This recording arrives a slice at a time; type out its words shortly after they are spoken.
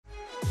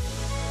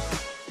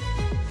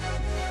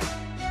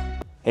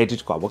Hey G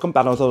Squad, welcome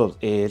back to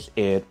Is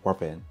It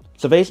Worth It?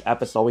 Today's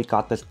episode we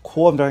got this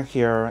cool umbrella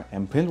here,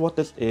 and pretty much what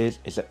this is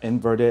an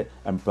inverted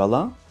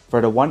umbrella.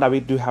 For the one that we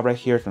do have right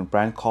here is from a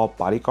brand called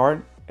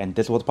Bodyguard, and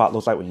this is what the product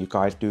looks like when you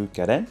guys do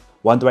get it.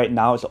 One right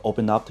now is to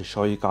open up to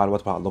show you guys what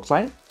the product looks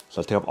like.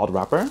 So let's take off all the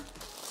wrapper.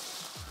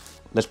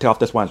 Let's take off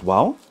this one as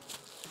well.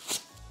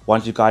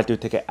 Once you guys do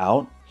take it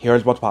out,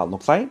 here's what the product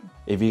looks like.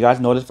 If you guys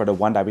notice, for the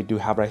one that we do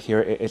have right here,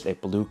 it is a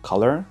blue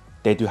color.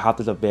 They do have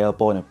this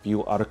available in a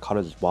few other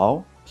colors as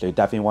well. So you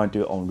definitely want to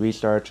do your own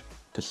research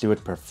to see what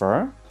you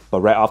prefer.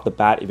 But right off the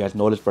bat, if you guys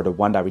notice, for the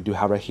one that we do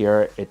have right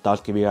here, it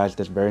does give you guys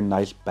this very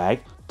nice bag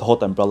to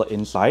hold the umbrella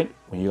inside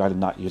when you guys are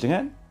not using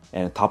it.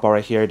 And the top part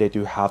right here, they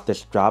do have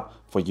this strap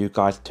for you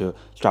guys to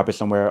strap it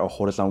somewhere or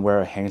hold it somewhere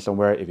or hang it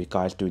somewhere if you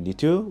guys do need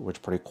to, which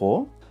is pretty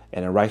cool.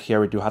 And then right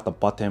here, we do have the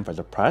button for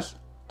the press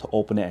to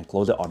open it and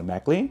close it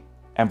automatically.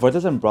 And for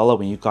this umbrella,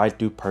 when you guys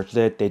do purchase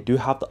it, they do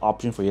have the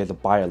option for you to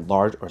buy a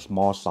large or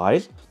small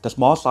size. The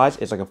small size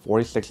is like a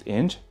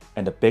 46-inch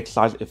and the big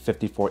size is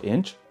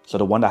 54-inch. So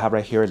the one that I have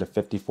right here is a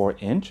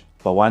 54-inch.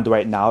 But what I'm doing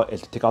right now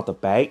is to take out the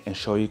bag and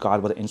show you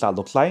guys what the inside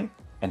looks like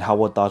and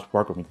how it does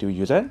work when we do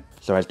use it.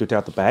 So let's do take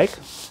out the bag.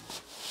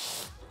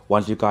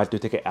 Once you guys do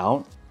take it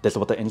out, this is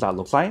what the inside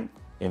looks like.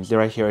 And you see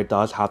right here, it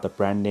does have the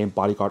brand name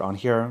Bodyguard on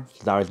here,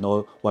 so that you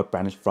know what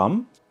brand it's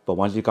from. But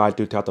once you guys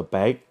do take out the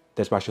bag,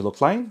 this is what it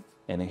looks like.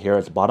 And then here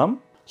is the bottom.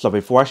 So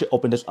before I actually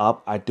open this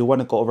up, I do want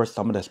to go over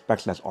some of the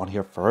specs that's on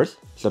here first.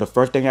 So the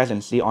first thing you guys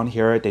can see on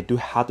here, they do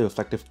have the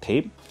reflective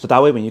tape. So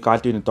that way when you guys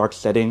do in a dark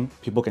setting,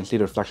 people can see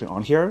the reflection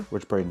on here,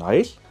 which is pretty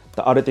nice.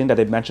 The other thing that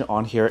they mentioned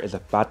on here is the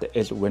fact that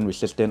it's wind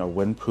resistant or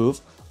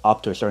windproof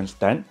up to a certain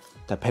extent,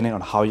 depending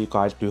on how you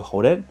guys do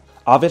hold it.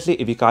 Obviously,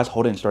 if you guys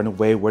hold it in a certain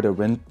way where the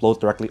wind blows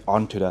directly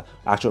onto the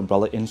actual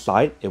umbrella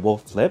inside, it will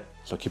flip.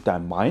 So keep that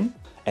in mind.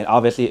 And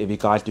obviously, if you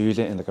guys do use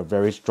it in like a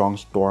very strong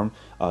storm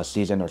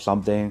season or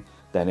something,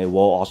 then it will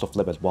also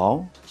flip as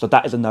well. So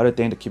that is another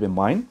thing to keep in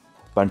mind.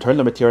 But in terms of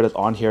the material that's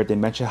on here, they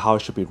mention how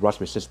it should be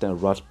rust resistant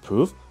and rust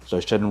proof. So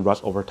it shouldn't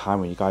rust over time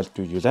when you guys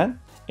do use it.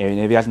 And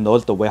if you guys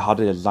notice the way how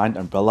they designed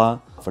the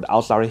umbrella for the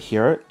outside right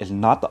here is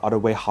not the other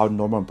way how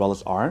normal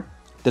umbrellas are.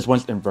 This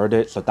one's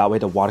inverted, so that way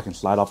the water can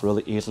slide off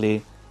really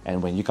easily.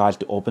 And when you guys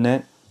do open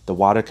it, the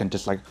water can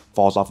just like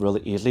falls off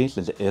really easily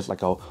since it is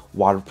like a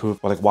waterproof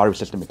or like water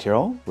resistant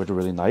material, which is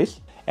really nice.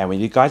 And when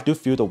you guys do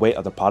feel the weight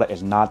of the product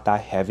is not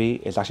that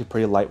heavy, it's actually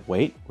pretty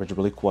lightweight, which is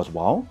really cool as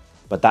well.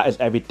 But that is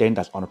everything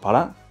that's on the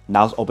product.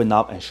 Now let's open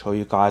up and show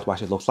you guys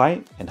what it looks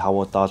like and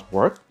how it does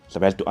work. So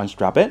let's do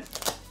unstrap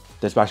it.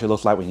 This actually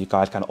looks like when you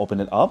guys kind of open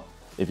it up.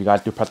 If you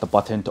guys do press the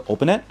button to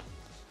open it,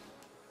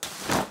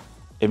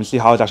 you can see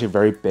how it's actually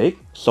very big.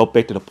 So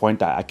big to the point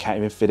that I can't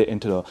even fit it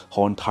into the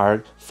whole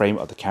entire frame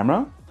of the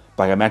camera.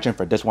 But like I mentioned,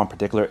 for this one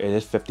particular, it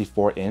is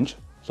 54-inch.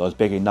 So it's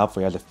big enough for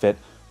you guys to fit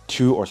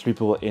 2 or 3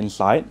 people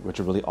inside, which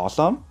is really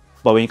awesome.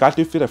 But when you guys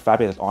do feel the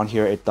fabric that's on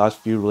here, it does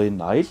feel really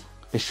nice.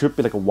 It should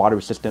be like a water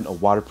resistant or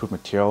waterproof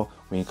material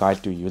when you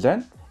guys do use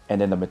it. And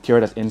then the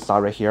material that's inside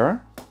right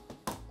here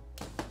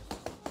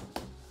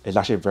is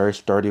actually very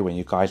sturdy when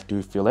you guys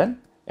do feel it.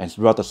 And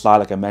throughout the side,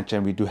 like I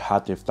mentioned, we do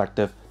have the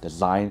reflective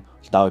design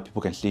so that way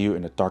people can see you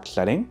in a dark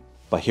setting.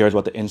 But here's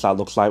what the inside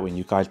looks like when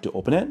you guys do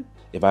open it.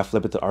 If I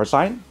flip it to our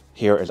side,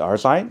 here is our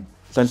side.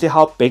 So you can see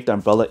how big the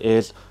umbrella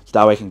is, so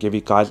that way I can give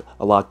you guys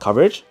a lot of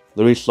coverage.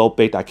 Literally so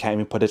big that I can't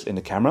even put this in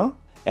the camera.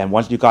 And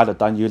once you guys are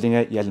done using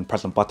it, you guys can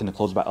press the button to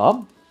close it back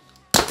up.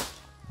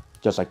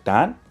 Just like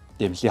that.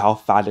 You can see how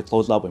fast it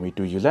closes up when we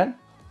do use it.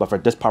 But for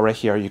this part right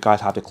here, you guys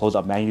have to close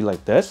up manually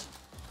like this.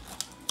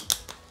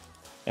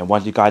 And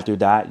once you guys do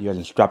that, you guys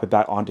can strap it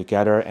back on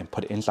together and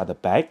put it inside the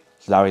bag,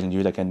 so that way you can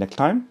use it again next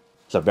time.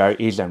 So very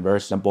easy and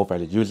very simple for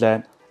you to use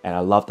it. And I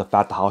love the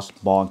fact how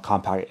small and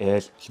compact it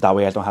is, so that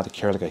way I don't have to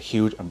carry like a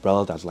huge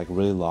umbrella that's like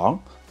really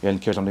long. You can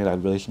carry something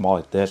that's really small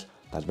like this,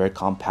 that's very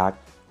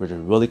compact, which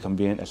is really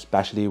convenient,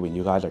 especially when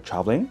you guys are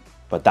traveling.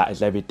 But that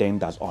is everything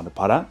that's on the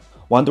product.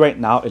 One right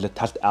now is to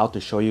test it out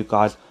to show you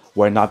guys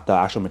where not the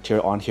actual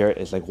material on here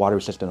is like water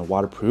resistant or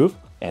waterproof.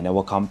 And then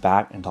we'll come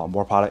back and talk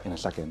more product in a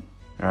second.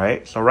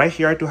 Alright, so right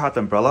here I do have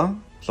the umbrella.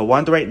 So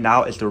one right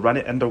now is to run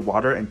it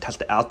underwater and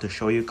test it out to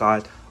show you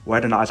guys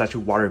whether or not it's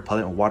actually water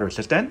repellent or water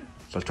resistant.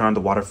 So let's turn on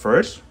the water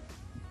first.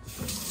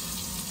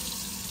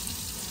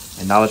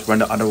 And now let's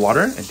run it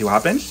underwater and see what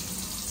happens.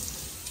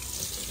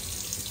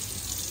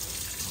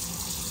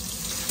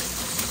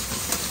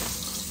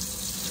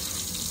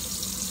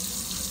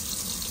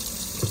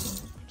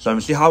 So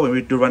you see how when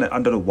we do run it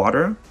under the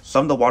water,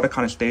 some of the water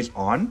kind of stays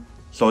on.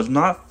 So it's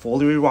not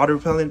fully water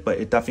repellent, but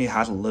it definitely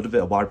has a little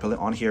bit of water repellent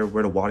on here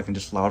where the water can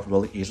just slide off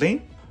really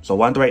easily. So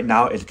what I'm doing right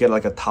now is get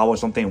like a towel or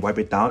something and wipe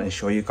it down and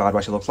show you guys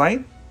what it looks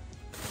like.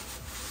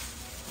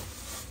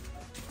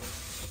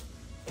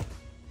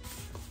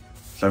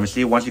 So you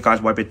see once you guys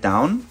wipe it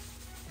down,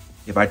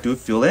 if I do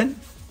feel it,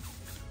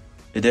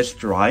 it is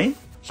dry.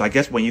 So I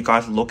guess when you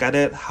guys look at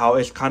it, how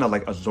it's kind of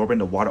like absorbing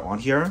the water on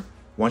here.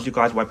 Once you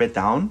guys wipe it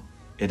down,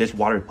 it is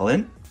water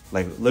repellent.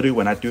 Like literally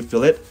when I do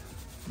feel it,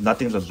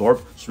 nothing's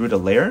absorbed through the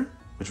layer,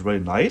 which is really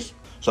nice.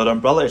 So the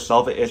umbrella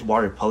itself is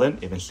water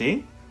repellent, you can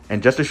see.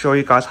 And just to show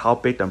you guys how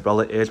big the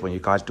umbrella is when you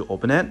guys do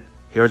open it,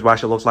 here's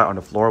what it looks like on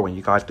the floor when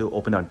you guys do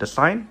open it on this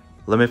side.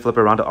 Let me flip it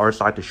around the other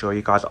side to show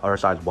you guys the other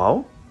side as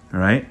well.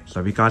 Alright, so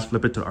if you guys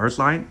flip it to the other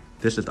side,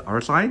 this is the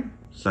other side.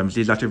 So you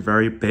see it's actually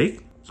very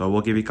big. So it will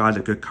give you guys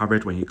a good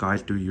coverage when you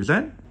guys do use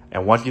it.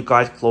 And once you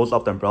guys close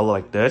up the umbrella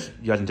like this,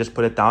 you guys can just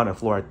put it down on the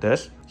floor like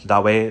this. So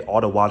that way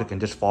all the water can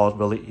just fall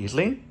really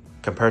easily.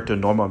 Compared to a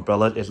normal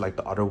umbrella, it's like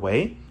the other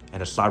way.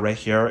 And the side right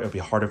here, it'll be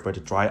harder for it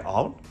to dry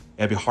out.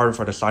 It'll be harder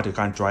for the side to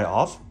kind of dry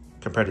off.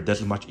 Compared to this,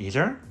 is much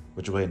easier,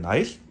 which is really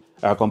nice.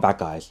 Alright, going back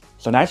guys.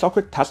 So now I saw a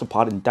quick test of the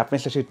product and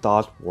definitely actually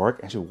does work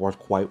and actually works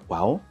quite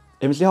well.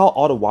 And you see how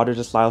all the water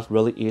just slides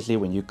really easily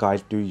when you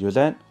guys do use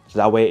it. So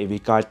that way if you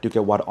guys do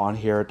get water on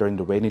here during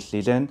the rainy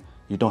season,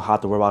 you don't have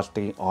to worry about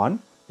staying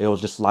on. It will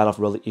just slide off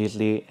really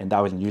easily and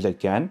that way you can use it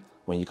again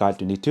when you guys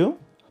do need to.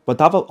 But on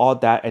top of all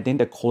that, I think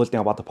the coolest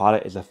thing about the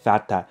product is the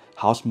fact that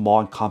how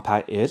small and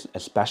compact it is,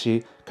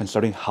 especially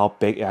considering how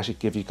big it actually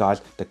gives you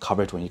guys the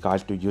coverage when you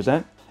guys do use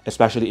it.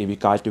 Especially if you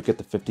guys do get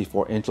the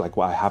 54-inch like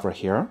what I have right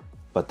here.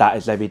 But that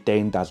is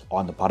everything that's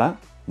on the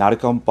product. Now to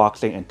go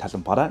unboxing and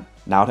testing product.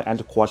 Now to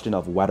answer the question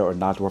of whether or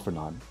not it's worth it or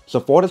not. So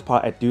for this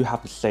product, I do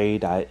have to say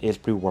that it is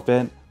pretty worth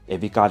it.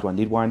 If you guys want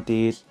to need one of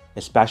these,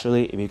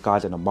 especially if you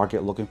guys are in the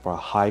market looking for a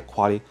high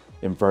quality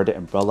inverted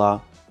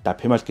umbrella that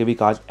pretty much give you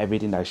guys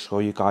everything that I show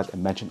you guys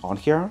and mention on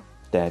here,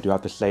 then I do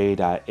have to say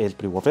that it is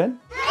pretty worth it.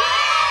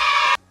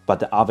 But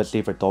then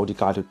obviously for those of you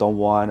guys who don't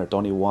want or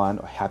don't need one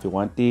or have you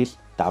want these,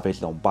 that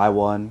obviously don't buy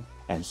one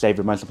and save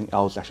your money on something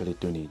else you actually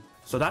do need.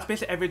 So that's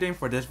basically everything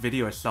for this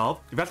video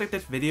itself. If you guys like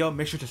this video,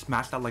 make sure to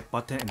smash that like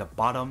button in the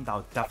bottom. That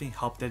will definitely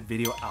help this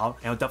video out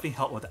and it will definitely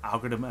help with the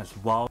algorithm as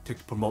well to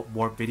promote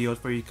more videos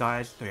for you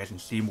guys so you guys can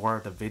see more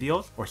of the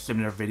videos or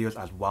similar videos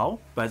as well.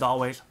 But as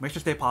always, make sure to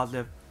stay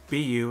positive, be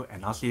you,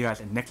 and I'll see you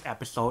guys in the next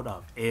episode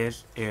of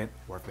Is It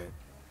Worth It?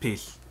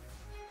 Peace.